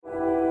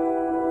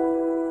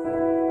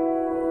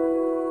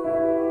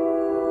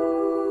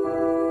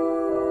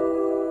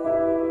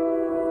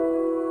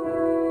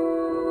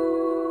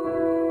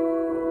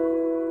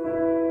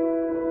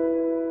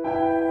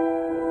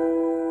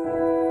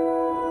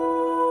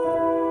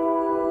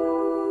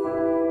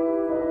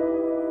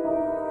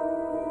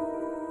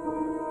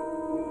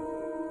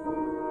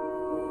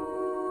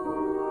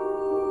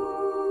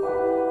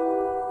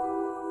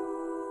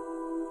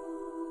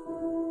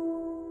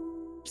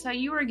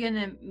you were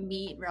gonna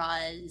meet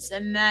Roz,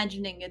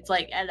 imagining it's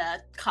like at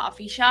a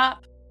coffee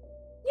shop.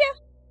 Yeah.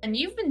 And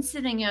you've been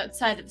sitting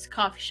outside of this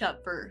coffee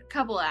shop for a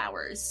couple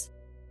hours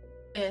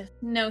with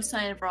no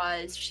sign of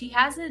Roz. She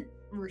hasn't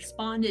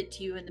responded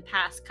to you in the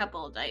past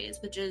couple of days,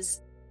 which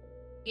is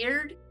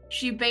weird.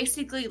 She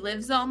basically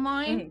lives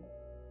online.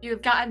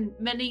 You've gotten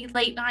many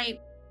late night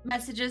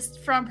messages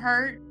from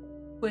her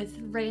with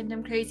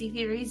random crazy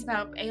theories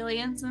about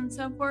aliens and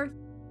so forth.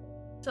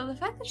 So the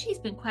fact that she's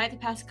been quiet the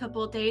past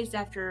couple of days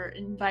after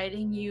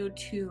inviting you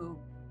to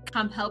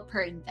come help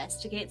her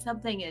investigate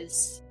something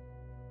is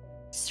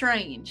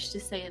strange, to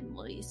say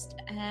the least.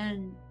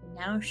 And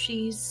now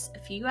she's a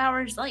few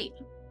hours late.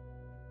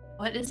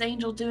 What is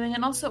Angel doing?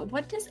 And also,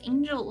 what does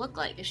Angel look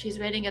like as she's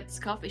waiting at this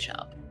coffee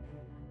shop?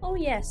 Oh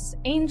yes,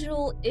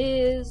 Angel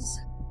is...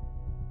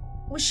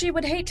 Well, she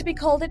would hate to be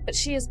called it, but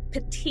she is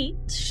petite.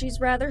 She's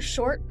rather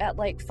short at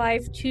like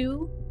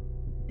 5'2".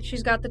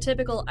 She's got the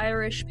typical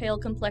Irish pale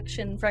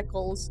complexion,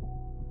 freckles,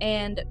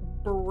 and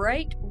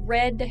bright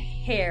red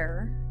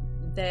hair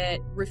that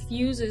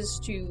refuses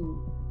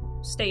to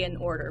stay in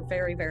order.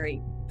 Very,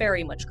 very,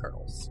 very much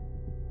curls.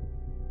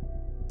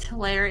 It's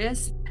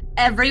hilarious.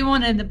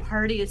 Everyone in the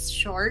party is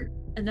short,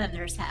 and then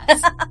there's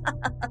Hess.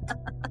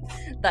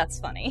 That's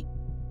funny.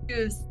 She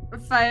was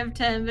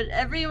 5'10", but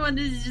everyone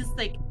is just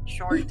like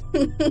short.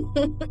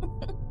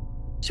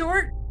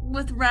 Short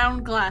with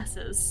round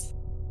glasses.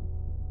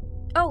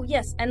 Oh,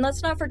 yes, and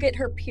let's not forget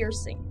her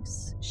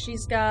piercings.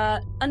 She's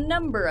got a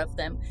number of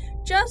them.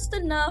 Just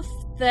enough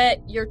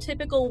that your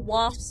typical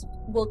wasp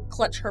will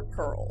clutch her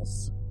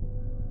pearls.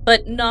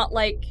 But not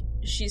like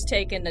she's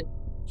taken a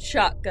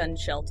shotgun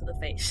shell to the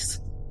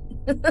face.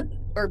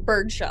 Or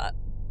birdshot.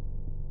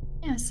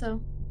 Yeah,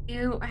 so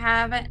you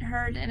haven't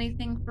heard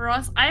anything from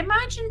us. I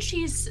imagine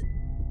she's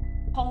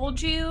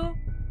told you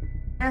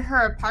where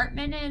her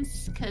apartment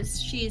is,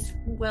 because she's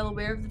well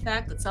aware of the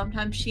fact that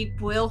sometimes she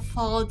will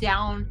fall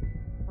down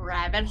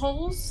rabbit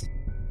holes.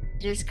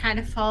 Just kind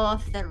of fall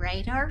off the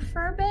radar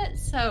for a bit.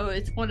 So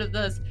it's one of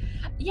those,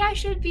 yeah, I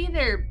should be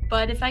there,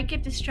 but if I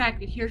get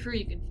distracted, here's where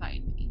you can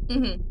find me.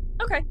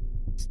 Mm-hmm. Okay.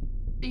 So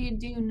you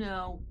do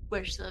know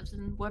where she lives,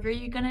 and what are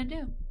you gonna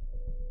do?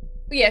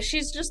 Yeah,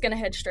 she's just gonna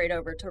head straight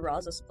over to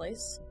Roz's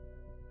place.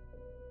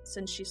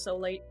 Since she's so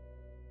late.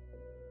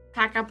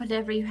 Pack up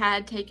whatever you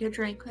had, take your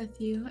drink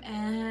with you,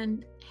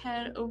 and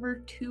head over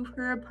to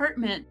her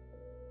apartment.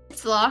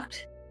 It's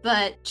locked,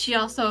 but she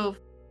also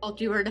told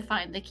you where to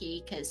find the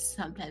key, because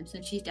sometimes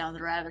when she's down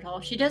the rabbit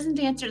hole, she doesn't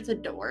answer the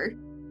door.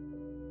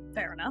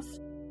 Fair enough.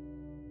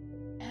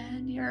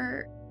 And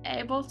you're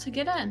able to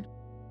get in.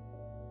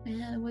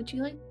 And would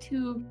you like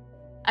to...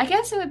 I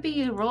guess it would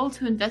be a roll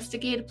to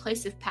investigate a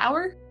place of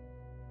power?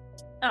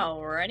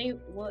 Alrighty,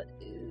 what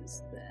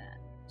is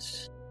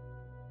that?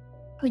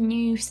 When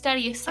you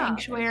study a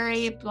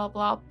sanctuary, blah,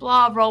 blah,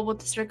 blah, roll with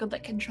the circle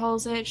that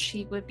controls it.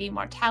 She would be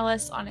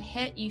Mortalis. On a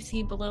hit, you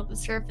see below the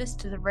surface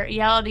to the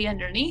reality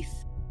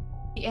underneath.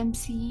 The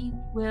MC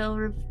will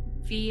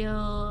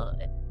reveal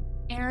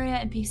area,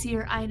 NPC,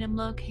 or item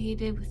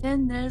located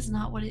within that is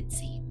not what it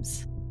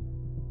seems.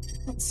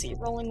 Let's see,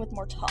 rolling with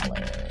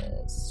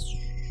Mortalis.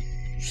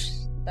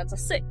 That's a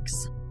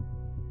 6.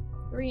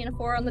 3 and a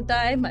 4 on the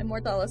die. My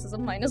Mortalis is a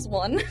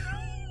 -1.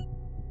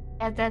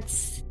 And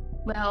that's,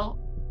 well,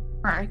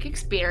 mark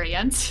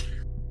experience.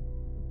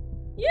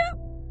 Yeah.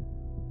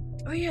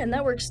 Oh yeah, and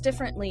that works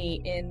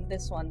differently in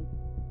this one.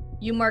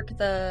 You mark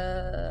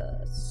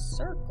the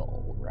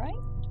circle, right?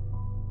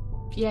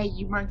 Yeah,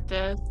 you mark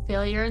the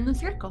failure in the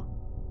circle.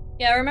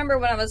 Yeah, I remember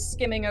when I was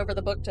skimming over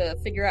the book to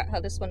figure out how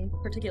this one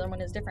particular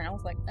one is different. I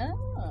was like,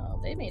 oh,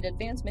 they made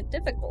advancement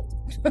difficult.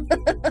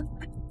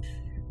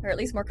 Or at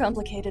least more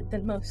complicated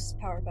than most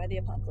Powered by the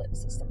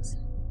Apocalypse systems.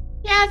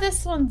 Yeah,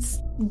 this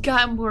one's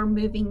got more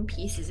moving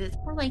pieces. It's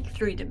more like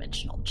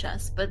 3-dimensional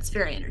chess, but it's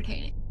very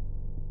entertaining.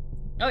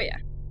 Oh yeah.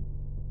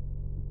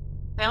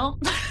 Well,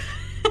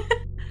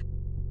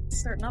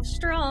 starting off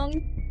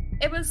strong.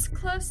 It was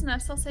close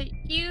enough, so I'll say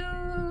you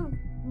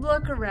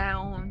look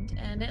around,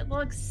 and it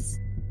looks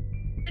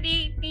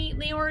pretty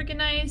neatly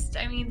organized.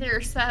 I mean, there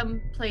are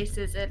some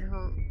places in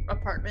her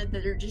apartment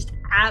that are just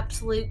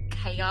absolute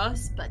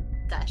chaos, but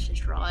that's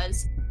just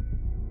Roz.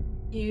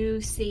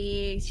 You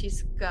see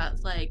she's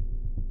got, like,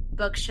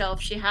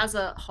 bookshelf. She has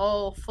a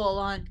whole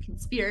full-on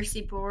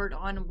conspiracy board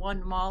on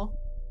one wall.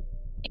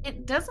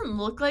 It doesn't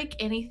look like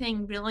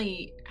anything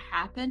really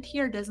happened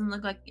here. It doesn't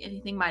look like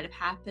anything might have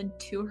happened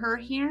to her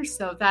here,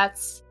 so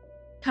that's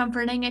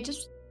comforting. It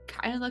just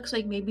kind of looks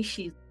like maybe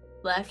she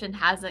left and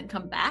hasn't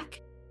come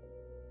back.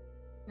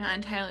 Not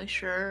entirely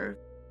sure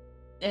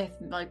if,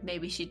 like,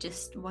 maybe she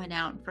just went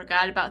out and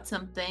forgot about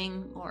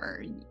something,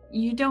 or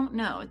you don't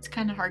know. It's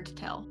kind of hard to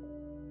tell.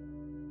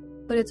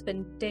 But it's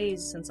been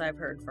days since I've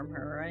heard from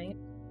her, right?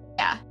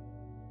 Yeah.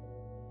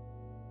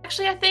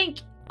 Actually, I think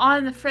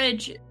on the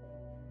fridge,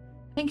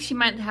 I think she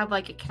might have,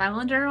 like, a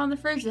calendar on the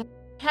fridge that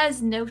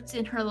has notes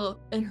in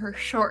her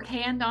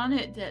shorthand on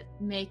it that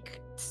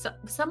make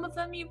some of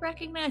them you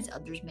recognize,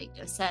 others make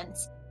no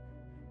sense.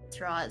 It's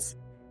Roz.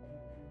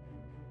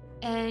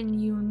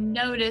 And you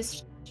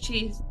notice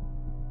She's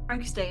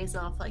marks days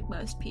off like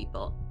most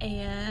people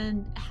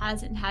and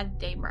hasn't had a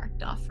day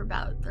marked off for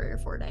about 3 or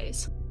 4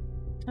 days.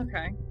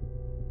 Okay.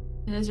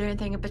 And is there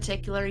anything in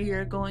particular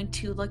you're going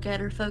to look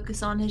at or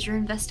focus on as you're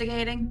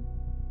investigating?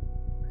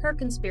 Her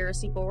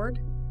conspiracy board.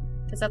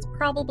 Because that's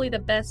probably the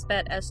best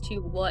bet as to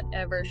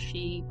whatever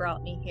she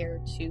brought me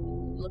here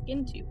to look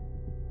into.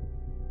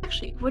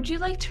 Actually, would you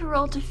like to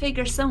roll to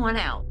figure someone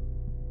out?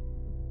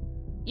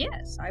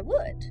 Yes, I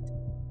would.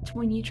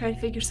 When you try to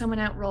figure someone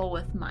out, roll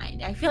with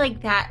mind. I feel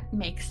like that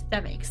makes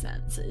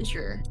sense. Is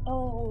your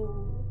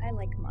Oh, I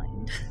like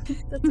mind.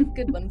 That's a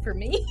good one for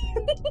me.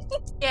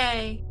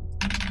 yay?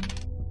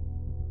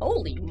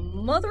 Holy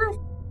mother of...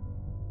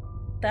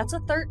 That's a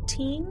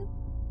 13?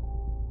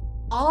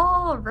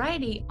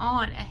 Alrighty,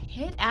 on a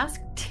hit,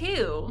 ask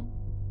 2.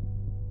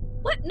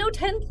 What? No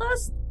 10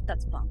 plus?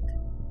 That's bunk.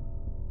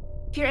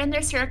 If you're in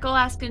their circle,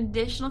 ask an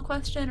additional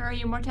question, or are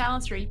you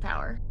mortality or are you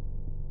power?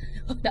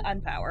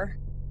 I'm power.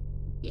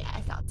 Yeah,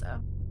 I thought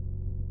so.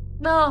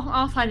 Well,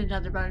 I'll find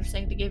another bonus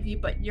thing to give you,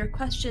 but your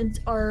questions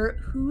are: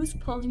 who's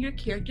pulling your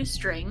character's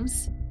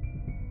strings?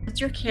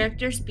 What's your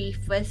character's beef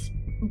with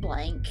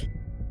blank?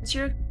 What's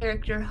your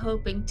character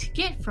hoping to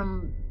get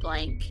from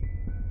blank?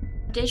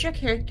 What does your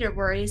character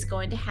worry is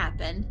going to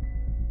happen?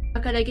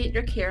 How could I get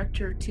your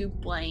character to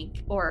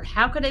blank? Or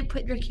how could I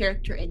put your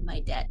character in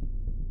my debt?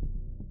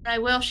 I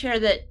will share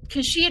that,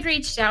 because she had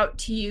reached out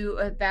to you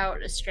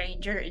about a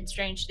stranger and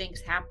strange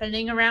things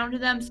happening around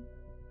them.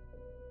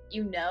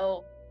 You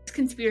know, this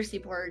conspiracy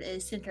board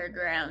is centered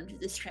around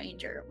the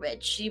stranger,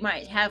 which she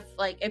might have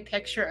like a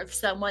picture of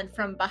someone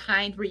from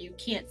behind where you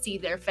can't see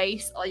their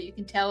face. All you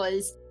can tell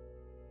is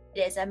it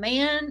is a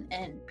man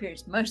and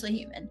appears mostly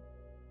human.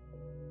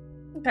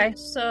 Okay,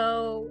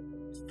 so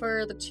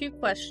for the 2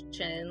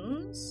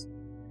 questions,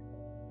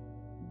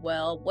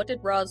 well, what did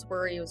Roz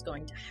worry was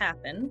going to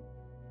happen?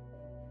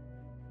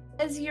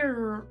 As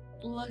you're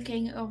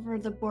looking over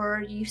the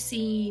board, you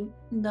see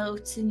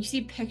notes and you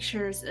see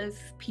pictures of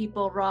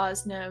people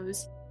Roz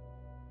knows.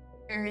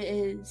 There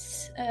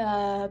is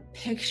a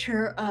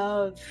picture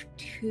of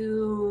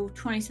 2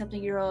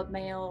 20-something-year-old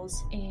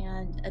males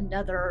and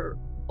another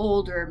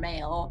older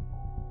male.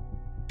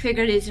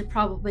 Figure these are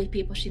probably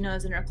people she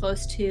knows and are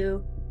close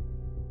to,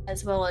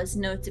 as well as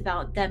notes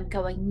about them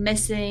going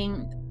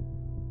missing.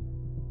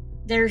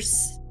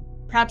 There's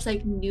perhaps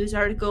like news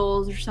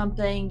articles or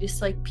something,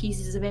 just like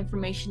pieces of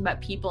information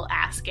about people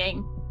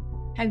asking,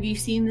 have you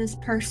seen this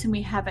person?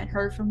 We haven't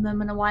heard from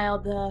them in a while.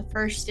 The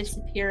first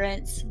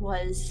disappearance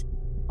was,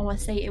 I want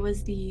to say it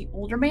was the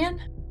older man.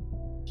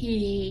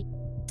 He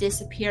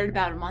disappeared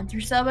about a month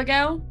or so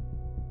ago.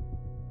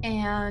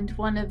 And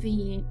one of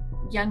the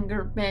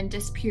younger men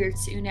disappeared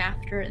soon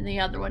after, and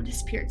the other one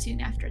disappeared soon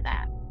after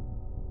that.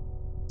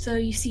 So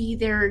you see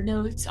there are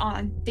notes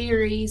on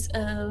theories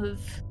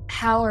of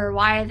how or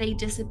why they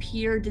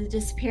disappeared. The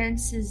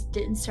disappearances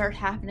didn't start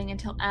happening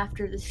until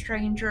after the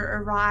stranger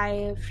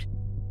arrived.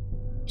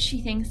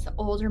 She thinks the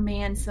older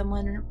man,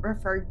 someone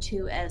referred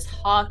to as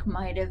Hawk,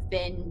 might have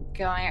been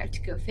going out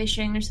to go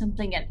fishing or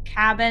something at a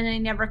cabin and he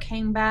never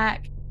came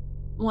back.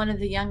 One of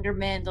the younger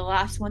men, the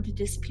last one to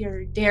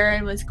disappear,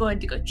 Darren, was going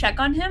to go check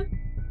on him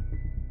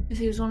because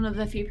he was one of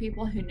the few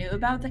people who knew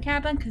about the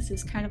cabin because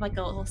it's kind of like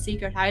a little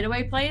secret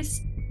hideaway place.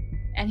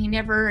 And he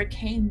never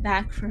came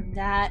back from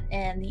that.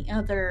 And the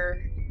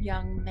other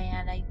young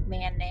man, a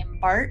man named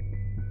Bart,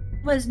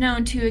 was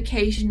known to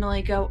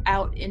occasionally go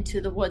out into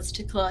the woods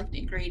to collect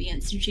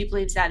ingredients, and she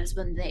believes that is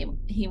when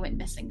he went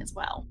missing as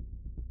well.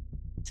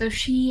 So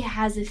she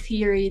has a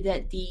theory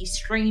that the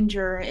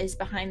stranger is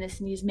behind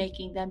this and he's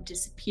making them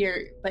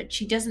disappear, but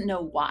she doesn't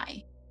know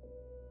why.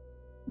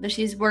 But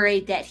she's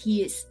worried that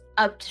he is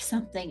up to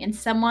something, and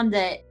someone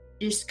that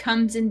just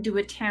comes into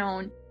a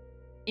town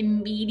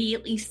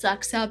immediately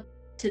sucks up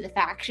to the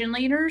faction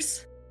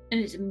leaders and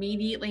is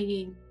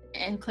immediately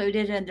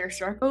included in their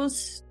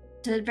circles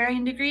to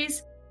varying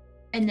degrees,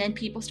 and then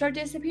people start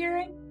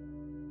disappearing.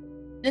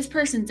 This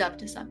person's up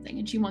to something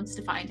and she wants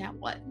to find out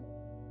what.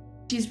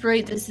 She's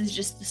worried this is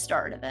just the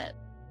start of it.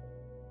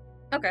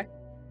 Okay.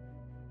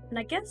 And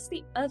I guess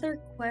the other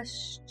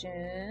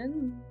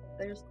question,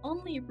 there's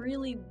only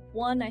really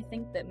one I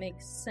think that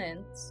makes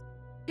sense.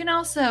 You can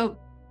also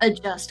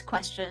adjust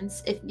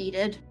questions if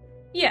needed.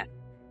 Yeah.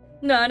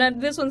 No,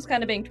 this one's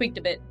kind of being tweaked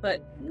a bit,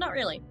 but not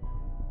really.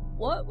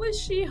 What was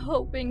she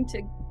hoping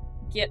to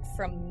get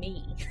from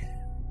me?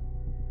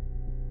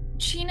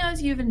 She knows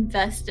you've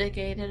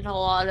investigated a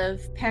lot of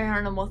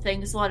paranormal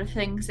things, a lot of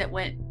things that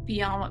went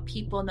beyond what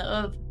people know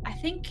of. I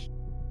think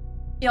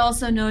she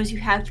also knows you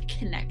have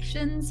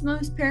connections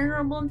most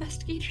paranormal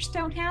investigators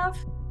don't have.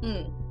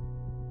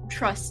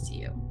 Trusts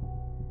you.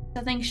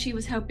 I think she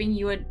was hoping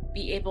you would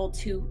be able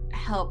to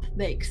help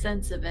make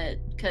sense of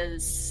it,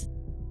 because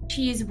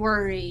she's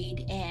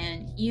worried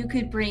and you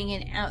could bring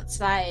an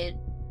outside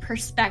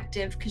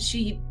perspective because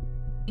she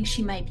thinks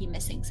she might be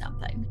missing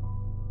something.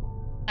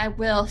 I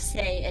will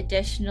say,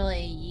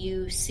 additionally,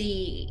 you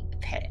see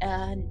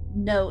a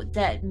note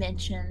that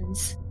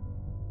mentions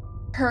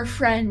her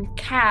friend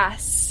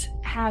Cass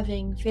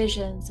having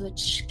visions,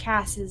 which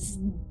Cass is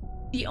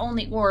the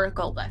only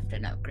oracle left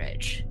in Oak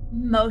Ridge.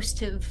 Most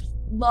have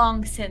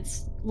long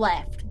since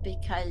left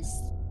because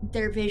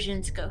their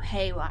visions go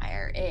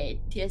haywire. It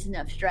is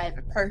enough to drive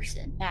a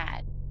person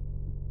mad.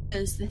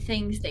 Because the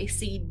things they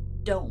see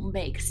don't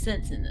make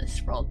sense in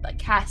this world, but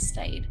Cass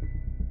stayed.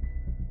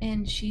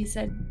 And she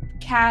said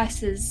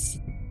Cass is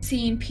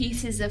seeing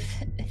pieces of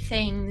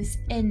things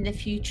in the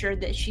future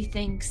that she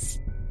thinks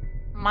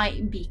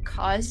might be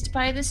caused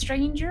by the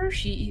stranger.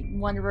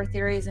 One of her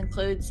theories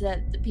includes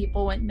that the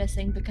people went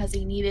missing because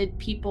he needed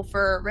people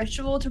for a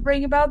ritual to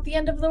bring about the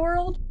end of the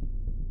world.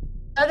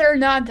 Whether or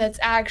not that's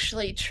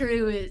actually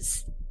true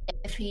is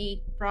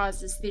iffy.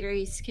 Roz's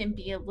theories can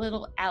be a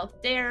little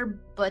out there,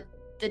 but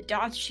the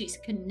dots she's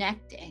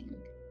connecting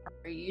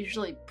are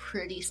usually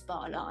pretty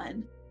spot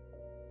on.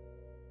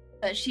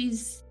 But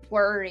she's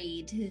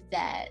worried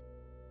that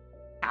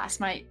Cass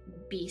might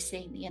be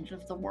seeing the end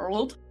of the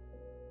world,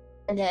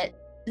 and that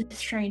the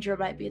stranger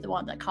might be the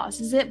one that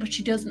causes it, but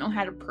she doesn't know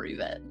how to prove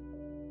it.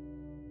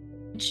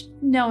 Which,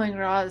 knowing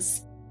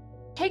Roz,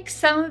 take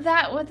some of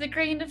that with a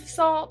grain of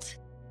salt.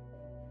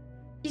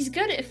 She's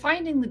good at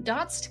finding the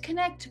dots to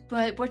connect,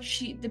 but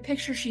the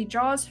picture she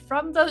draws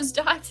from those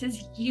dots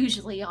is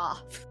usually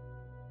off.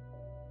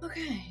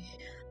 Okay.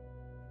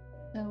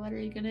 So what are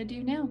you gonna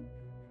do now?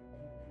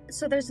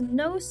 So there's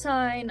no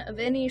sign of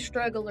any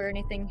struggle or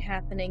anything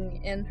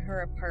happening in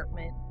her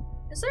apartment.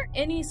 Is there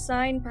any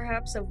sign,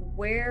 perhaps, of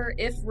where,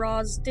 if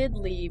Roz did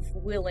leave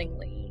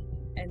willingly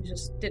and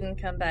just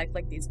didn't come back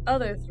like these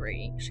other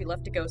three, she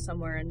left to go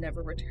somewhere and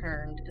never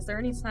returned? Is there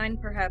any sign,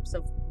 perhaps,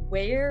 of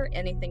where?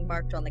 Anything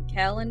marked on the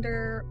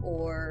calendar?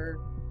 Or,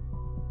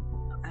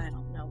 I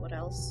don't know, what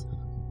else?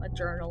 A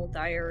journal,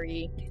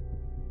 diary?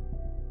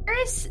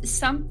 There is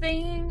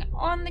something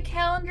on the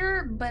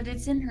calendar, but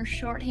it's in her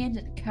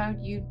shorthanded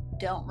code you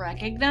don't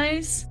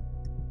recognize.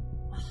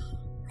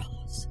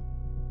 Roz.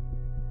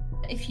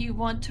 If you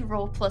want to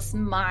roll plus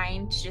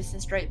mind, just a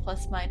straight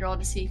plus mind roll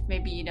to see if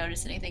maybe you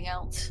notice anything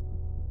else.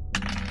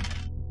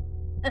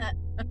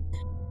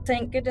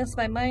 Thank goodness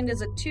my mind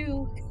is a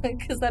 2,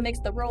 because that makes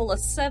the roll a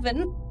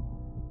 7.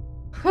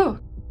 Whew.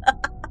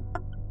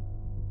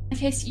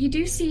 Okay, so you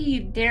do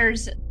see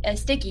there's a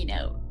sticky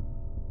note.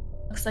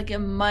 Looks like it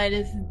might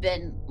have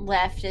been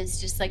left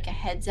as just like a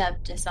heads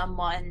up to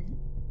someone,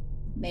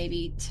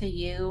 maybe to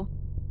you.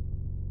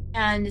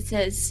 And it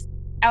says,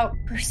 out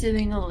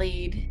pursuing a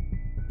lead,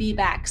 be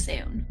back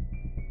soon.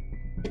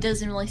 It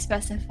doesn't really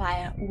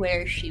specify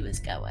where she was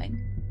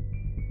going.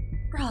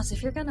 Roz,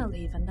 if you're gonna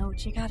leave a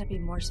note, you gotta be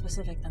more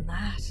specific than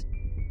that.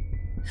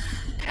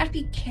 Gotta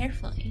be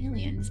careful,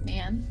 aliens,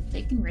 man.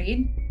 They can read.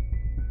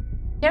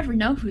 You never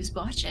know who's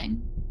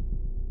watching.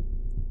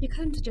 You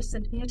couldn't have just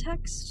sent me a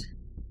text.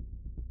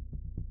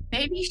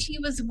 Maybe she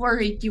was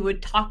worried you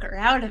would talk her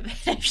out of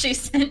it if she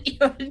sent you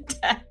a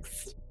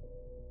text.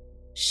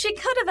 She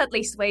could have at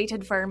least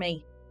waited for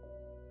me.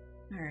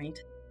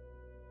 Alright.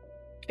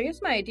 I guess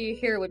my idea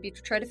here would be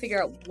to try to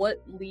figure out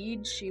what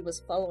lead she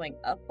was following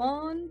up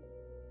on.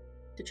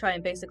 To try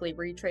and basically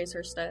retrace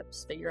her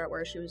steps, figure out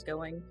where she was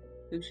going,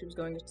 who she was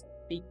going to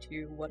speak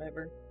to,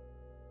 whatever.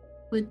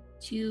 Would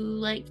you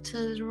like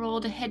to roll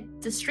to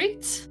hit the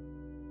streets?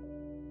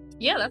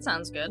 Yeah, that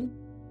sounds good.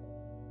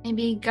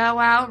 Maybe go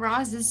out.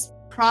 Roz has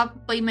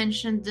probably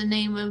mentioned the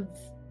name of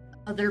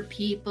other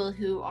people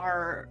who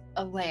are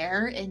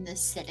aware in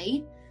this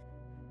city.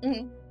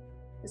 Mm-hmm.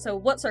 So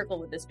what circle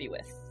would this be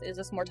with? Is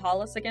this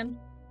Mortalis again?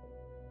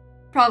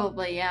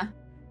 Probably, yeah.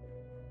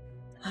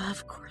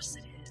 Of course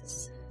it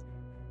is.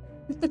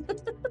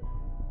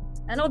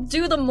 I don't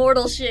do the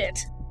mortal shit.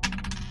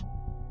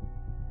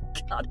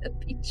 Gotta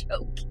be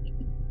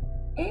joking.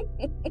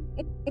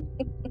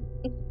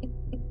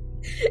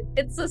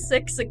 It's a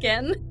 6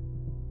 again.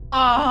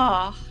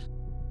 Ah.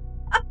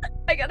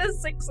 I got a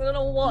 6 and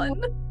a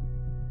 1.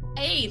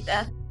 Hey,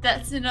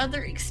 that's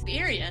another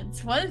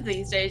experience. One of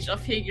these days you'll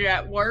figure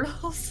out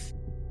wordles.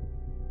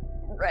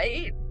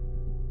 Right?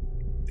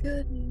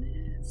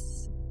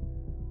 Goodness.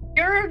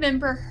 You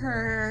remember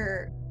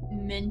her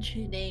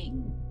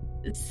mentioning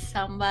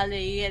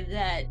somebody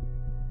that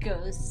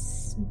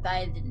goes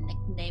by the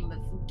nickname of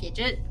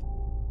Gidget?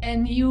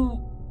 And you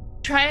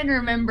try and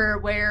remember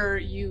where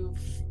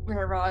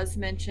Roz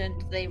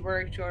mentioned they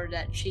worked or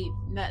that she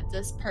met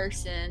this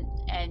person,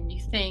 and you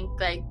think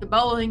like the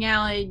bowling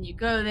alley, and you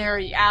go there,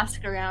 you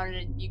ask around,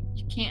 and you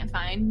can't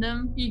find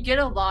them. You get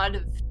a lot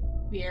of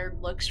weird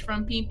looks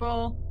from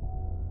people.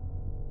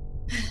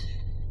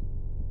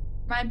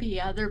 Might be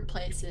other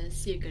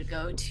places you could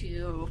go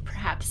to,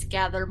 perhaps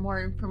gather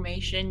more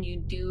information. You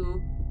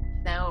do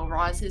know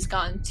Roz has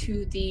gone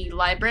to the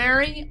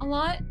library a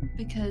lot,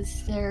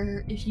 because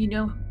if you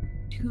know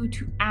who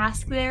to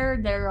ask there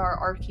are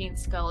arcane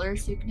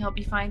scholars who can help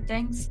you find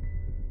things.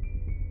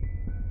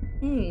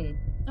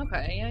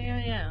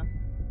 Okay, yeah.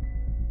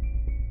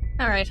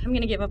 Alright, I'm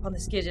gonna give up on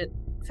this Gidget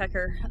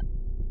fecker.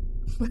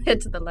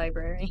 Head to the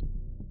library.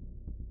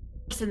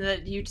 So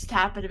that you just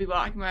happen to be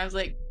walking by, I was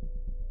like,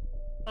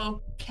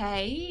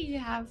 okay,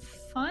 have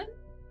fun?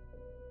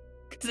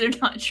 Because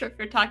they're not sure if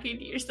you're talking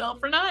to yourself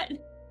or not.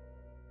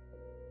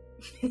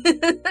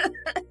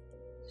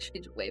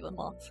 She'd wave him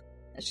off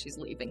as she's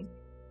leaving.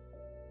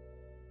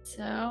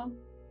 So,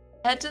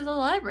 head to the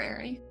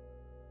library.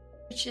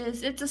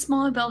 It's a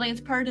smaller building.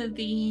 It's part of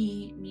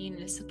the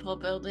municipal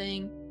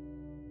building.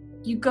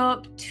 You go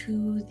up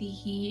to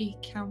the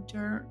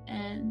counter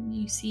and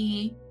you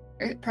see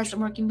a person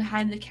working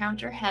behind the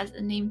counter has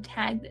a name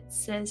tag that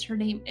says her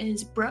name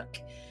is Brooke.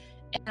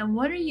 And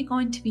what are you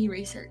going to be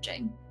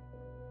researching?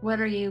 What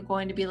are you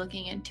going to be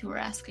looking into or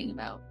asking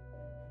about?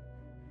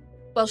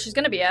 Well, she's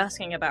going to be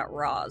asking about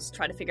Roz,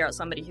 try to figure out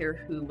somebody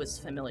here who was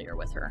familiar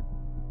with her.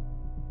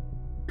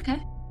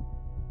 Okay.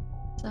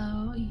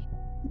 So, you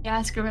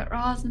ask her about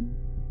Roz, and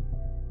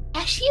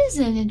she is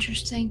an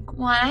interesting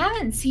one. I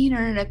haven't seen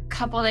her in a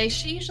couple days.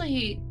 She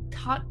usually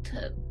talked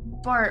to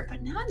Bart,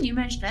 but now that you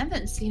mentioned, I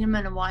haven't seen him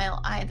in a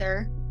while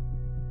either.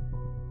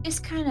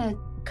 Just kind of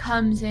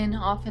comes in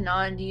off and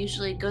on,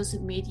 usually goes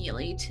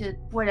immediately to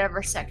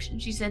whatever section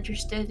she's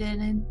interested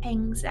in and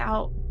hangs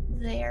out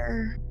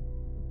there.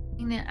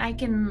 And I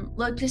can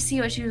look to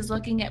see what she was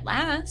looking at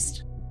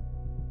last.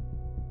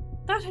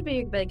 That would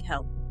be a big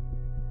help.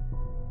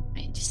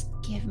 Right, just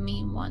give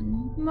me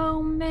one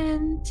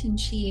moment. And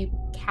she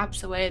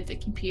taps away at the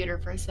computer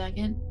for a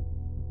second.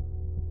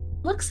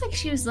 Looks like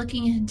she was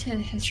looking into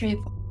the history of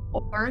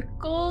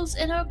oracles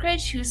in Oakridge.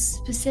 She was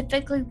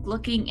specifically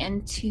looking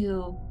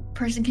into a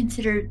person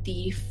considered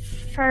the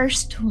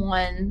first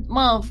one.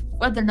 Well,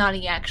 whether or not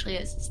he actually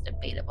is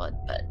debatable,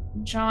 but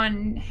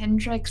John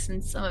Hendricks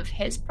and some of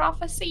his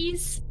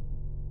prophecies.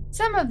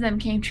 Some of them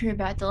came true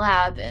about the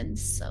lab and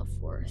so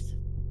forth.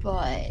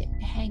 But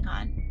hang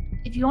on.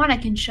 If you want, I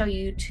can show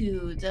you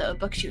to the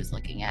book she was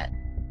looking at.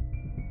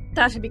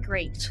 That would be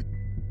great.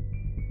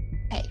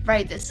 Hey,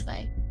 right this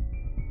way.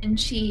 And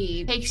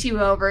she takes you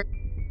over.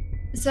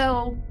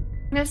 So,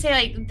 I'm going to say,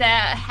 like, the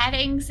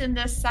headings in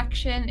this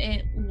section,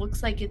 it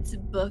looks like it's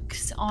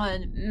books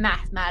on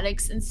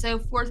mathematics and so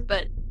forth,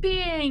 but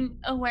being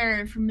aware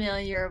and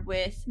familiar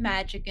with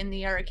magic and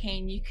the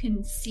arcane, you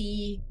can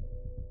see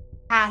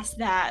past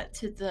that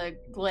to the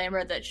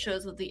glamour that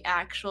shows what the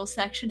actual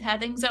section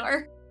headings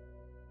are.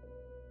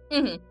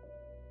 Mm-hmm.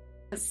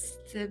 That's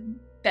the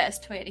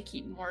best way to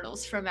keep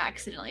mortals from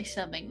accidentally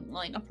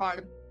stumbling upon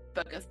a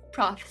book of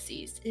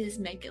prophecies is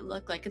make it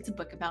look like it's a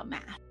book about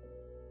math.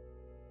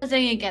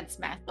 Nothing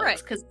against math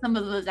books, because some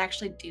of those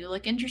actually do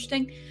look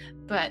interesting,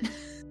 but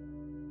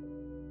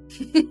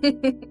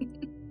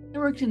I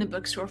worked in a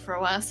bookstore for a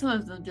while. Some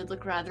of them did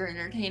look rather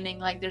entertaining.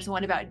 Like there's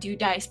one about Do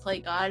Dice Play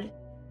God?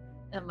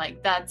 And I'm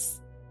like, that's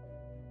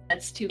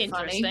too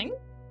funny.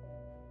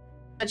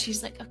 But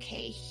she's like,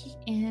 okay,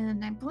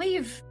 and I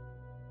believe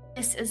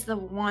this is the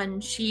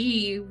one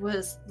she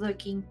was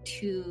looking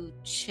to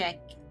check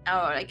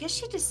out. I guess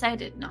she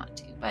decided not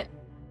to, but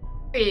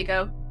there you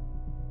go.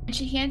 And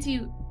she hands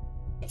you,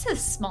 it's a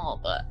small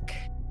book.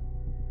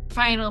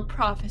 Final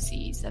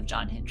Prophecies of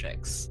John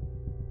Hendricks.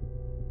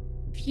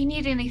 If you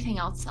need anything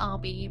else, I'll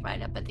be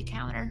right up at the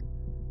counter.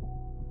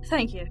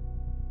 Thank you.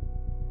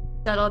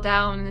 Settle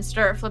down and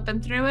start flipping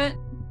through it.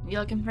 You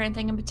looking for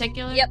anything in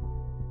particular? Yep.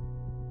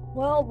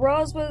 Well,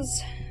 Roz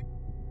was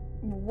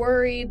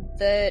worried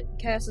that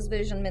Cass's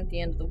vision meant the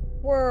end of the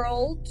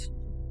world,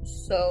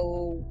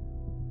 so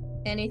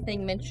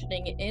anything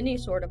mentioning any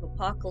sort of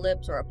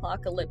apocalypse or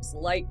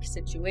apocalypse-like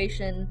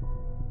situation,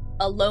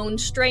 a lone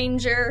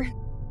stranger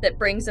that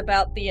brings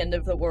about the end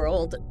of the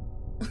world,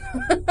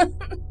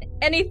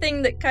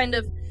 anything that kind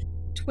of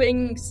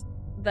twings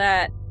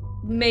that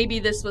maybe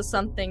this was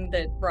something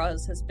that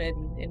Roz has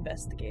been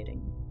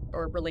investigating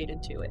or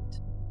related to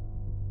it.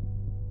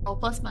 Roll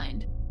plus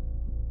mind.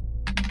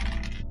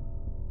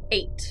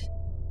 8.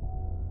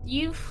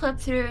 You flip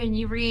through and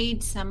you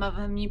read some of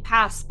them. You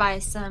pass by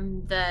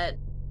some that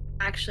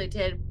actually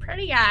did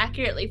pretty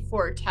accurately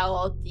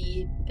foretell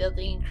the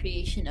building and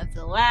creation of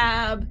the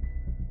lab.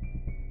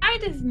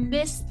 I'd have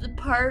missed the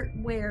part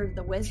where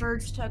the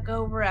wizards took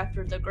over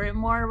after the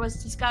grimoire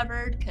was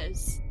discovered,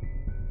 because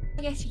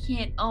I guess you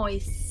can't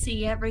always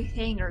see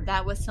everything, or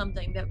that was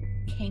something that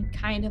came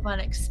kind of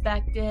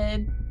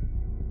unexpected.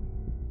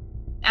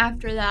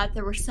 After that,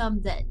 there were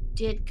some that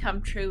did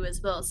come true,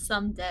 as well as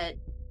some that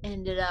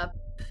ended up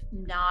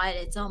not.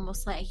 It's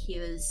almost like he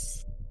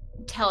was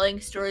telling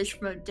stories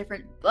from a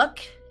different book,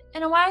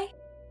 in a way.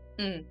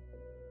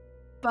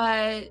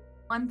 But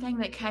one thing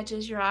that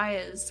catches your eye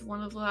is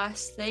one of the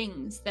last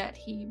things that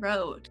he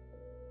wrote.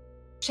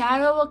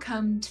 Shadow will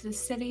come to the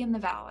city in the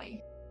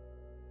valley.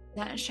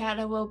 That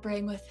shadow will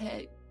bring with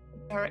it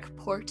dark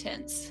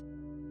portents.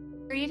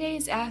 3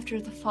 days after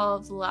the fall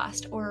of the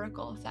last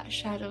oracle, if that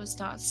shadow is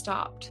not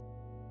stopped,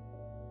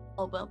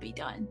 all will be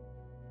done.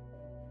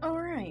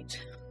 Alright.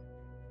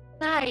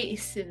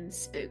 Nice and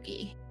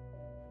spooky.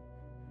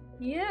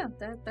 Yeah,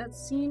 that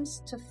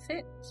seems to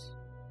fit.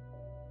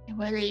 And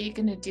what are you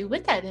gonna do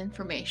with that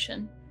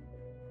information?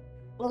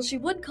 Well, she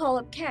would call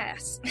up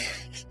Cass.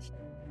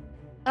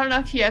 I don't know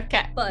if you have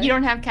But- you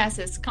don't have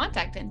Cass's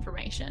contact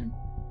information.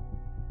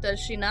 Does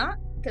she not?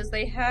 Because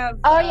they have...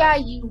 Oh yeah,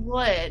 you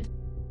would.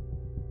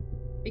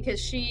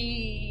 Because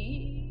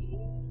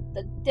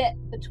the debt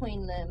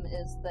between them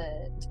is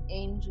that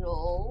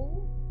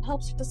Angel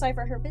helps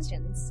decipher her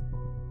visions.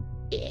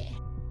 Yeah.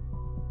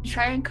 You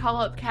try and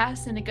call up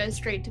Cass and it goes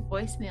straight to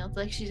voicemail. It's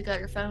like she's got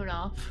her phone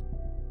off.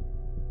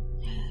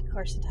 Of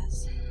course it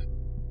does.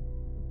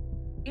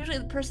 Usually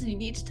the person you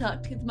need to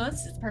talk to the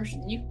most is the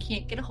person you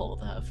can't get a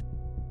hold of.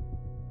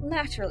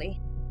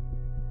 Naturally.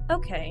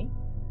 Okay.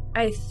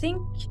 I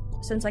think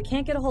since I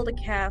can't get a hold of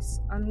Cass,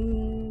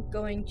 I'm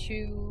going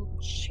to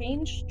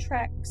change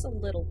tracks a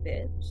little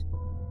bit.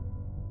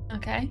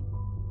 Okay.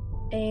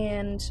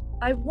 And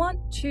I want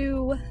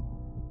to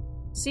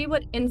see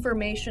what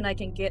information I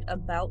can get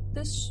about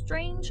this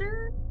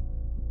stranger.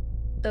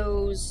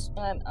 Those,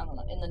 I don't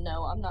know, in the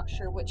know, I'm not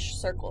sure which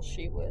circle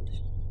she would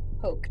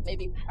poke.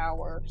 Maybe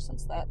power,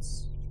 since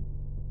that's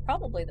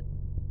probably the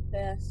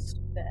best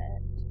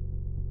bet.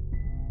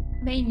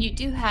 I mean, you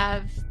do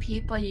have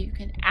people you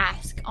can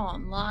ask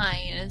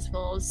online, as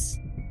well as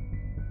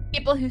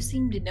people who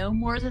seem to know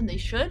more than they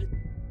should.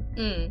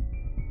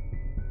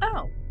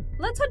 Oh,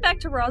 let's head back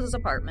to Roz's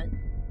apartment.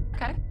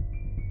 Okay.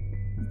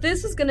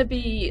 This is gonna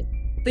be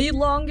the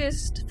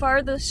longest,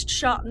 farthest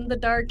shot in the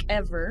dark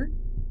ever.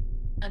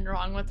 Nothing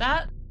wrong with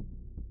that.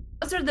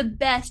 Those are the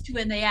best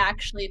when they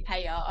actually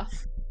pay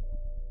off.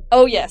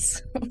 Oh,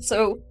 yes.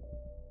 So,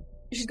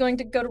 she's going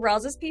to go to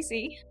Roz's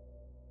PC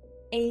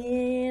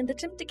and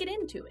attempt to get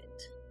into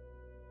it.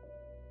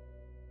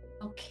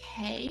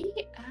 Okay.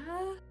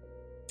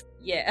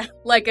 Yeah,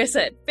 like I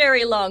said,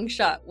 very long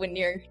shot when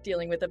you're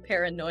dealing with a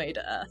paranoid,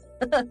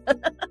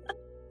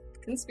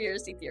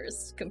 conspiracy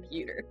theorist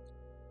computer.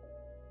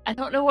 I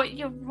don't know what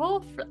you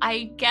roll for.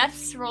 I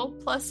guess roll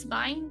plus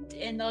mind,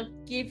 and I'll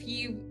give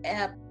you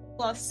a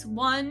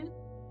 +1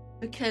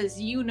 because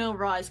you know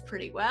Roz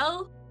pretty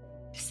well.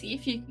 See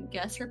if you can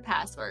guess her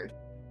password.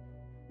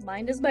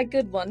 Mind is my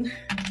good one.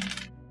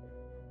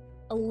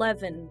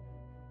 11.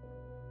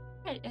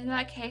 Right, in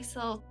that case,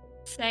 I'll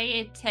say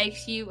it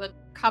takes you a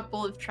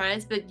couple of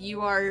tries, but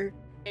you are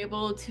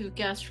able to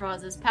guess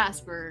Roz's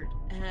password,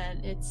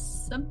 and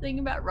it's something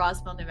about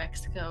Roswell, New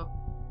Mexico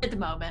at the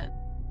moment.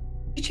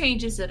 She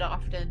changes it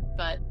often,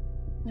 but...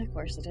 Of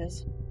course it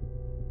is.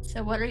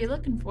 So what are you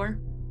looking for?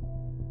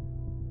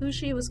 Who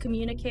she was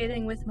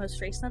communicating with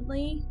most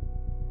recently,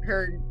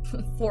 her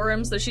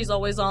forums that she's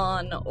always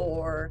on,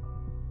 or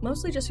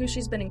mostly just who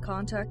she's been in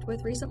contact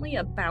with recently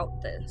about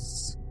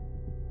this.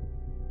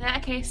 In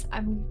that case,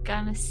 I'm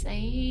gonna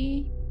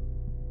say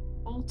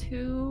roll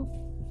to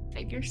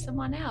figure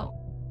someone out.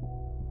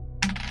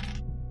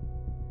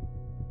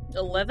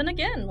 11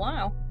 again,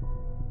 wow.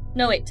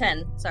 No, wait,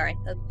 10. Sorry,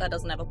 that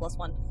doesn't have a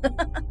 +1.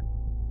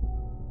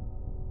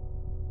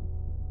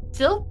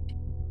 Still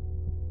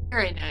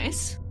very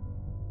nice.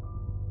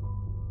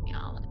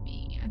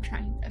 I'm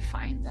trying to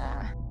find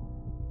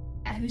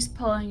who's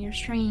pulling your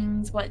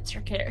strings, what's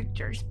your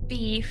character's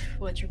beef,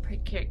 what's your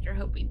character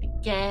hoping to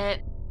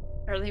get,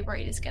 early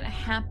right is going to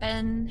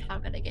happen, how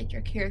can I get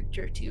your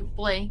character to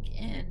blank,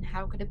 and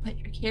how can I put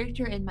your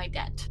character in my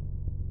debt.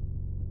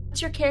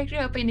 What's your character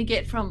hoping to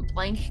get from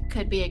blank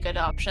could be a good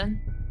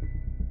option.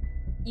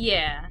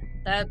 Yeah,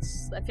 I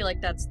feel like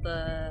that's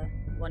the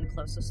one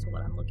closest to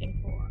what I'm looking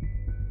for.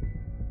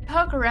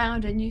 Poke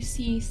around and you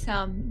see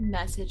some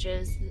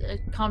messages, a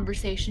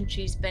conversation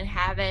she's been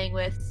having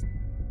with,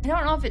 I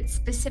don't know if it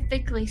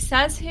specifically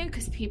says who,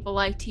 because people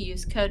like to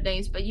use code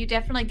names, but you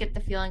definitely get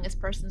the feeling this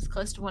person's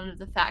close to one of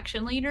the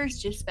faction leaders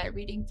just by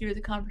reading through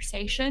the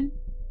conversation.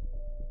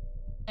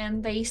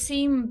 And they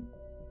seem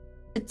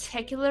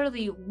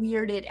particularly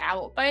weirded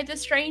out by the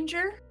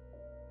stranger.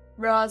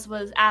 Roz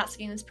was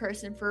asking this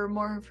person for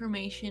more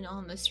information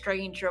on the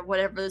stranger,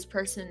 whatever this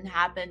person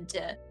happened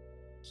to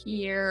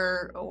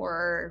hear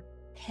or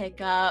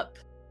pick up.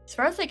 As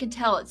far as I can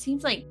tell, it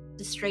seems like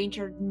the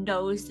stranger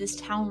knows this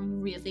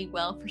town really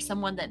well for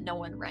someone that no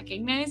one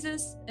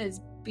recognizes as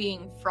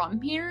being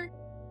from here.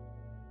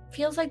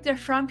 Feels like they're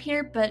from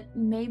here, but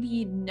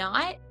maybe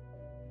not.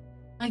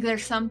 Like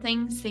there's some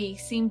things they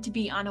seem to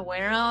be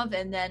unaware of,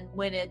 and then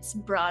when it's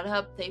brought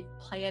up, they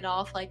play it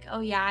off like,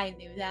 oh yeah, I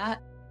knew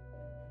that.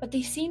 But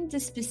they seem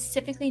to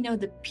specifically know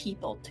the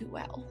people too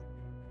well.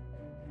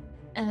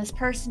 And this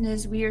person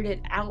is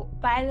weirded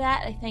out by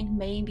that. I think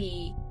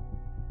maybe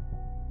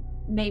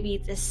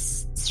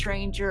this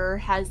stranger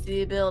has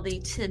the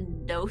ability to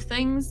know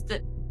things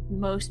that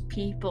most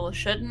people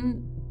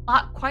shouldn't.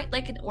 Not quite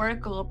like an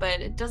oracle, but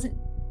it doesn't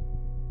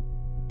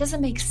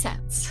make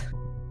sense.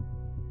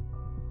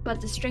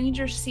 But the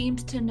stranger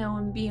seems to know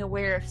and be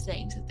aware of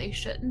things that they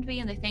shouldn't be,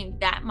 and I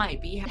think that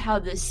might be how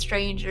the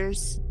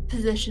strangers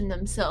position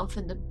themselves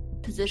in the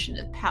position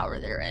of power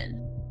they're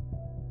in.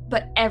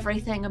 But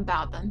everything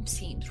about them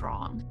seems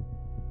wrong.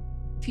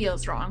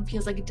 Feels wrong.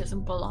 Feels like it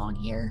doesn't belong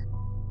here.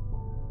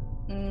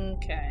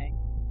 Okay.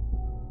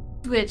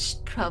 Which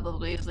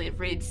probably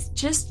reads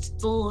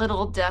just a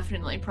little,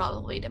 definitely,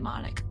 probably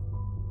demonic.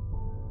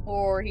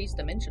 Or he's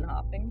dimension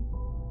hopping.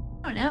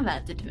 I don't know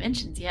about the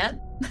dimensions yet.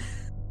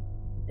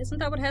 Isn't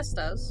that what Hess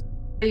does?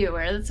 Are you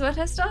aware that's what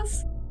Hess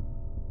does?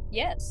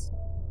 Yes.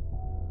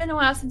 been a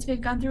while since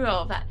we've gone through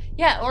all of that.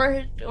 Yeah,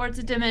 or it's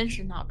a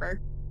dimension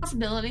hopper.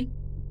 Possibility.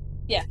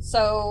 Yeah,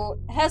 so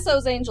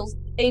Hesso's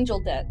angel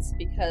debts,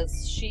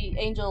 because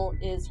Angel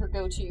is her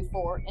go-to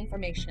for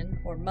information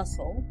or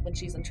muscle when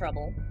she's in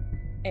trouble.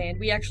 And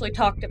we actually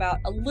talked about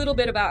a little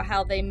bit about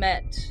how they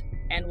met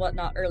and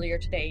whatnot earlier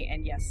today,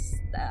 and yes,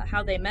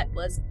 how they met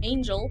was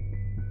Angel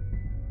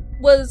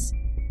was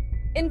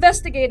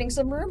investigating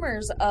some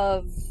rumors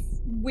of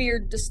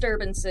weird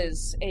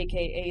disturbances,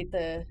 aka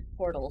the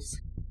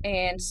portals,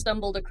 and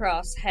stumbled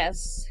across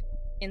Hess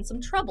in some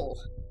trouble.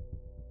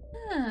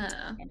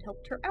 And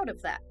helped her out of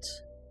that.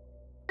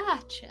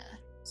 Gotcha.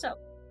 So,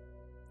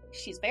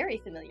 she's very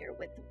familiar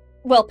with,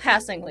 well,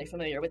 passingly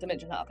familiar with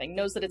dimension hopping,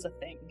 knows that it's a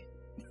thing.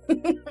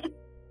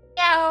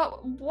 Yeah,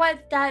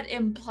 what that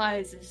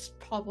implies is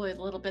probably a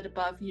little bit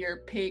above your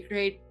pay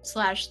grade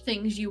 /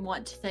 things you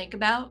want to think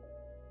about.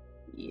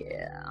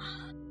 Yeah.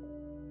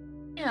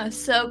 Yeah,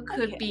 so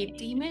could be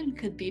demon,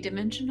 could be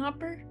dimension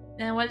hopper.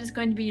 Now what is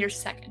going to be your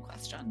second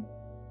question?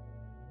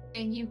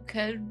 And you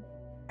could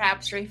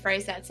perhaps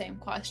rephrase that same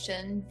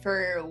question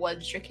for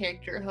what's your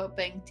character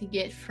hoping to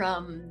get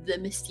from the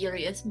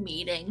mysterious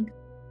meeting?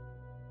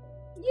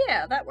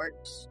 Yeah, that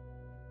works.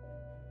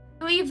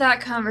 Leave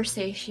that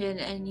conversation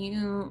and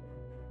you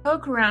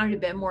poke around a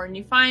bit more and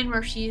you find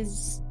where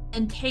she's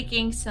been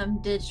taking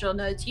some digital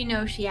notes. You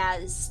know she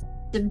has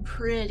some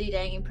pretty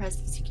dang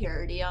impressive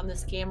security on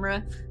this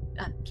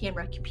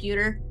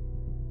computer.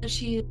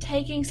 She's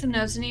taking some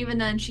notes, and even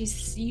then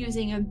she's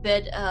using a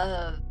bit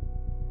of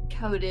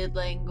coded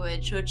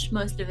language, which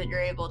most of it you're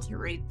able to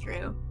read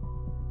through.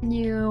 And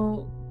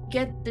you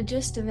get the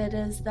gist of it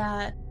is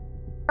that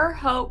her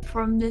hope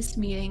from this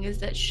meeting is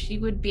that she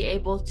would be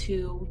able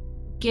to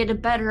get a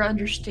better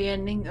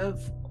understanding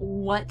of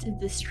what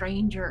the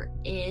stranger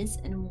is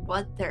and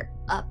what they're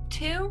up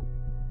to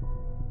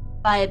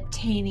by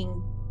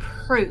obtaining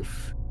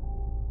proof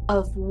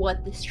of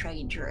what the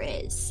stranger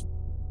is.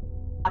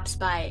 Perhaps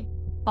by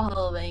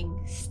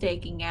following,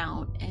 staking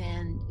out,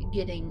 and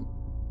getting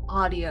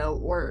audio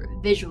or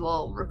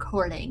visual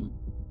recording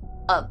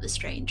of the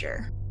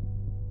stranger.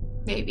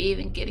 Maybe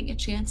even getting a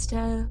chance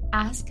to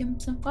ask him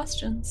some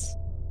questions.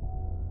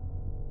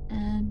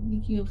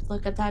 And you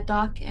look at that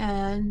doc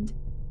and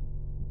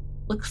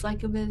looks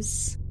like it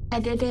was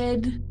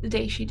edited the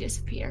day she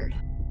disappeared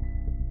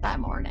that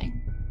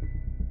morning.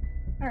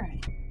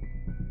 Alright.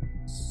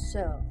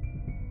 So,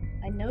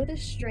 I know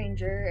this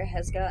stranger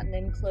has gotten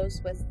in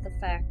close with the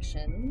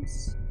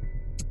factions.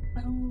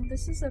 Oh,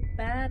 this is a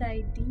bad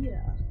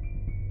idea.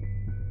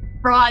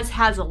 Roz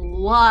has a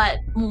lot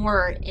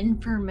more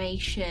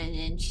information,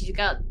 and she's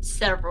got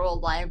several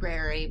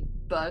library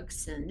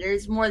books, and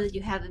there's more that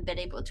you haven't been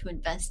able to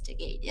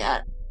investigate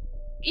yet.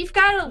 You've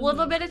got a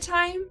little bit of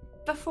time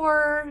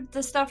before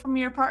the stuff from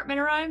your apartment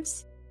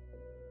arrives.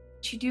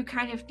 But you do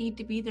kind of need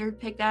to be there to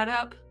pick that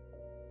up.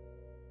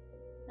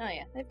 Oh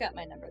yeah, they've got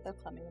my number. They'll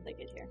call me when they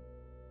get here.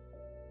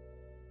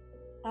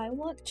 I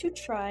want to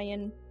try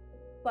and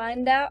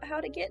find out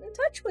how to get in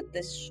touch with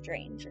this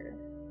stranger.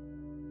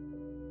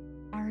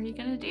 How are you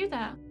gonna do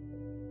that?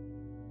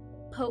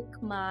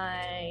 Poke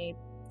my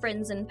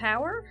friends in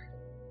power?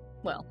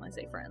 Well, I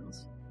say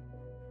friends.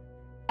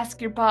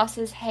 Ask your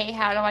bosses, hey,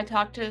 how do I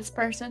talk to this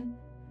person?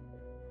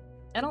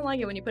 I don't like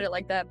it when you put it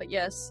like that, but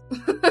yes.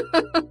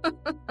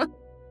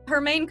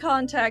 Her main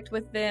contact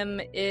with them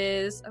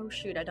is... Oh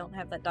shoot, I don't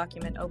have that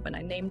document open.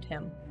 I named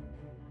him.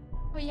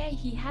 Oh yeah,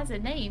 he has a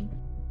name.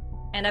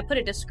 And I put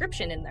a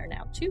description in there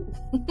now, too.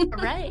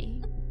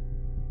 Hooray.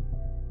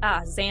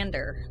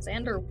 Xander.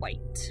 Xander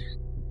White.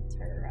 That's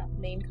her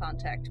main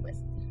contact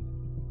with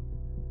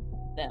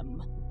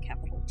them.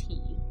 Capital T.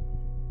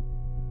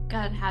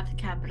 Gotta have the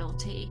capital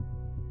T.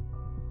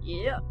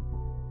 Yeah.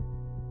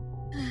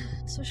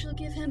 So she'll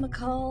give him a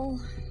call.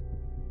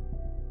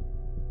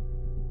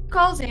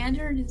 Calls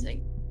Xander and he's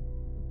like,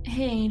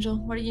 hey Angel,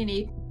 what do you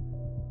need?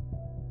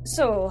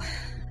 So,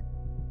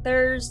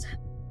 there's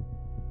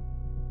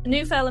a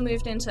new fella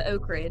moved into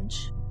Oak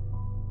Ridge.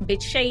 A bit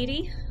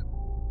shady.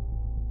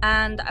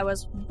 And I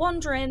was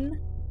wondering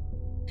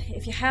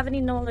if you have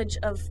any knowledge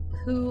of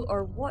who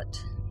or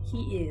what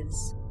he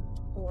is,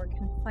 or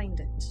can find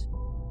it.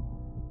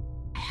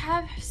 I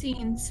have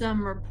seen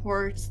some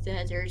reports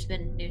that there's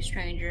been a new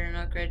stranger in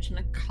Oak Ridge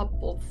a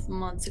couple of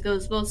months ago,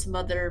 as well as some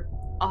other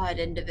odd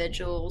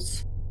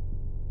individuals.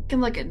 I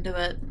can look into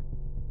it.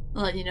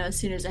 I'll let you know as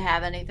soon as I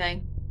have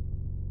anything.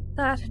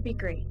 That'd be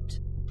great.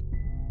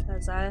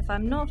 Because if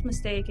I'm not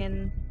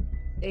mistaken,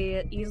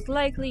 it is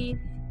likely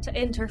to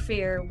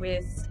interfere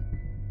with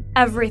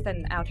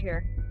everything out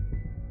here.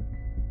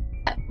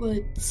 That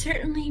would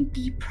certainly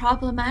be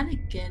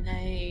problematic, and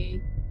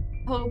I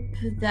hope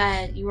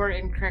that you are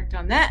incorrect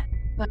on that,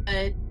 but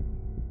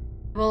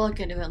we'll look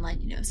into it and let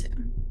you know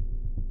soon.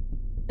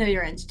 I know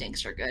your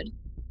instincts are good.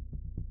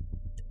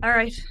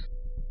 Alright.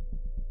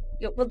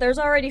 Well, there's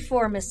already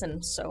 4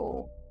 missing,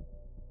 so...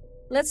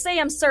 Let's say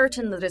I'm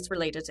certain that it's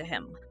related to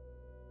him.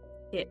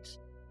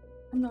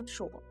 I'm not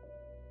sure.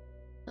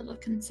 A little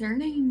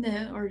concerning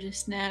that we're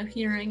just now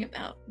hearing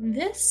about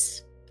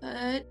this,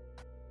 but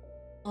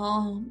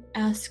I'll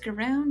ask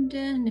around,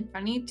 and if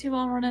I need to,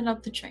 I'll run it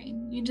up the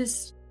train. You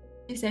just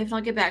be safe, and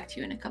I'll get back to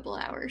you in a couple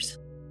hours.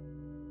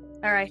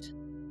 All right.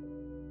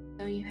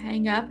 So you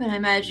hang up, and I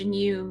imagine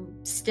you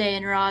stay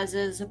in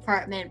Roz's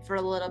apartment for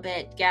a little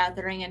bit,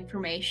 gathering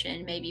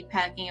information, maybe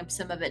packing up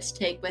some of it to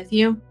take with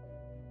you.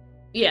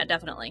 Yeah,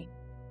 definitely.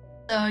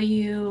 So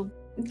you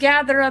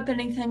gather up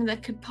anything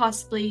that could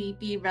possibly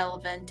be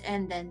relevant,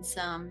 and then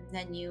some.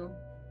 Then you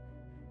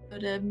go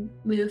to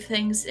move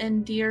things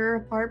into your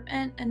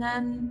apartment, and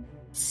then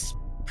it's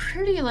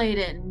pretty late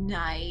at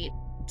night.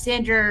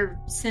 Sandra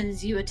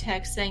sends you a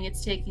text saying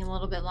it's taking a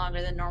little bit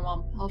longer than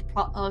normal.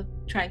 I'll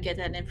try and get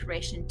that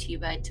information to you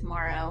by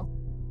tomorrow.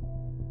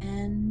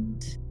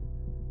 And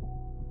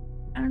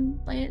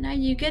late at night,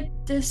 you get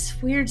this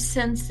weird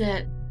sense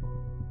that,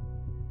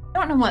 I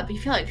don't know what, but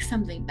you feel like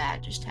something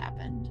bad just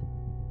happened.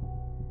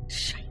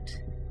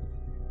 Shit.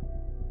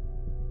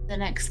 The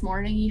next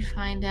morning, you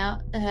find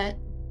out that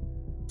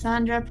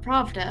Sandra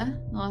Pravda,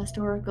 the last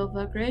Oracle of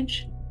Oak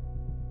Ridge,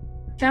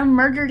 found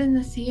murdered in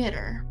the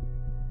theater.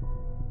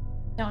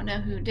 Don't know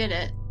who did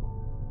it,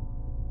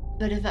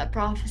 but if that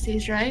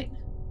prophecy's right,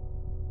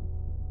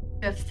 you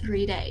have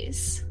 3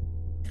 days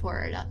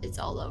before it's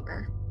all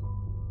over.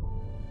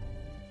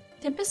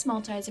 Tempest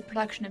Multi is a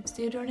production of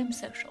Pseudonym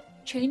Social,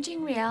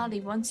 changing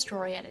reality one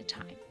story at a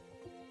time.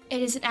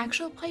 It is an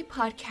actual play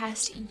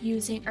podcast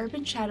using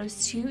Urban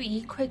Shadow's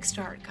 2E Quick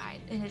Start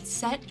Guide, and it's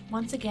set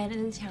once again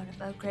in the town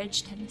of Oak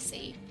Ridge,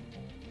 Tennessee.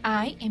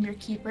 I am your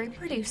keeper and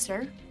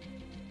producer.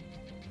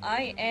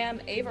 I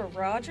am Ava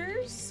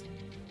Rogers.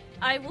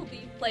 I will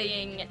be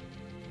playing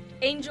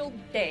Angel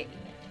Day,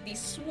 the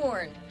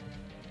Sworn.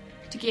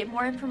 To get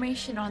more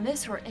information on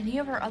this or any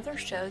of our other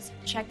shows,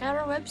 check out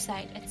our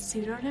website at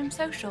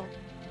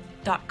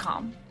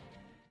pseudonymsocial.com.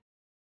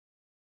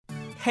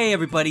 Hey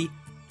everybody,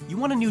 you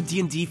want a new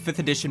D&D 5th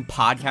edition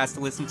podcast to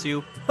listen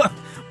to?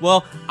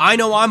 Well, I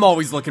know I'm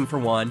always looking for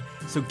one,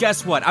 so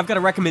guess what? I've got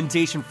a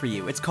recommendation for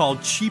you. It's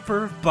called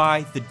Cheaper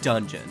by the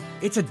Dungeon.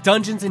 It's a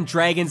Dungeons &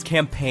 Dragons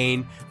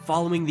campaign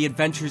following the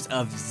adventures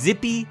of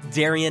Zippy,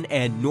 Darian,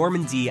 and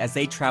Normandy as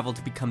they travel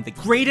to become the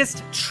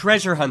greatest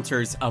treasure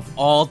hunters of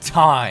all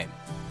time.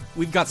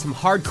 We've got some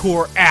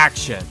hardcore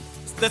action.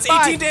 That's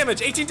 5, 18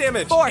 damage, 18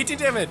 damage, 4, 18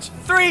 damage.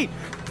 3,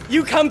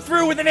 you come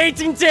through with an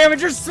 18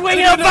 damage, you're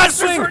swinging a Another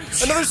buster swing, sword.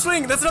 another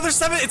swing, that's another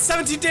 7, it's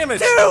 17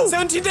 damage. 2,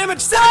 17 damage,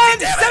 17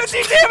 damage.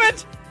 17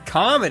 damage!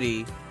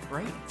 Comedy?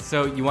 Great.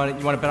 So you want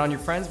to bet on your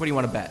friends? What do you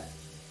want to bet?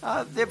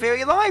 Their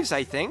very lives,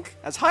 I think.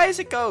 As high as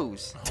it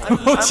goes.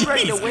 I'm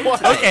ready to win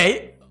today.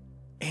 Okay.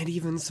 And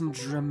even some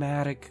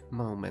dramatic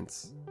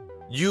moments.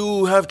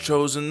 You have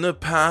chosen the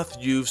path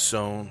you've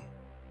sown.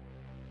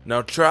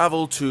 Now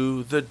travel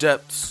to the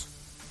depths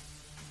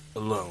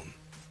alone.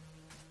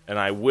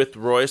 And with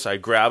Royce, I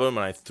grab him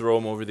and I throw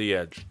him over the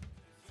edge.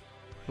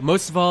 But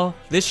most of all,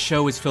 this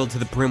show is filled to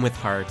the brim with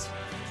heart.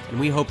 And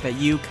we hope that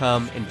you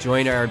come and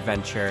join our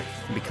adventure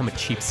and become a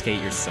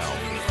cheapskate yourself.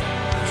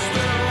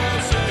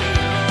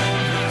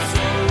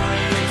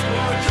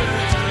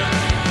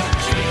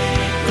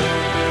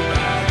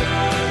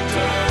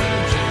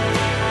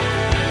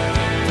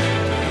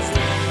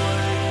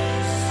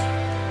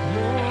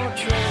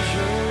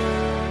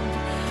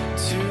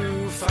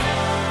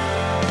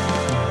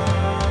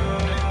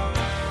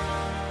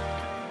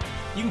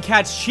 You can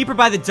catch Cheaper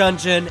by the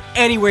Dungeon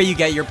anywhere you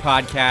get your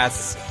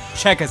podcasts.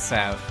 Check us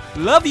out.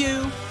 Love you!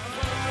 Alright,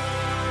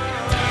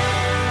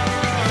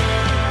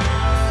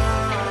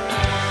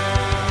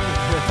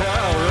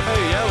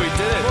 yeah, we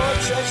did it. more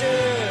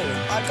treasure!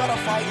 I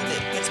gotta find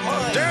it. It's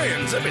mine.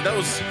 Darian, Zippy, that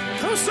was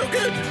so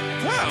good.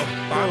 Wow,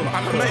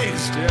 I'm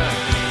amazed.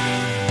 Yeah.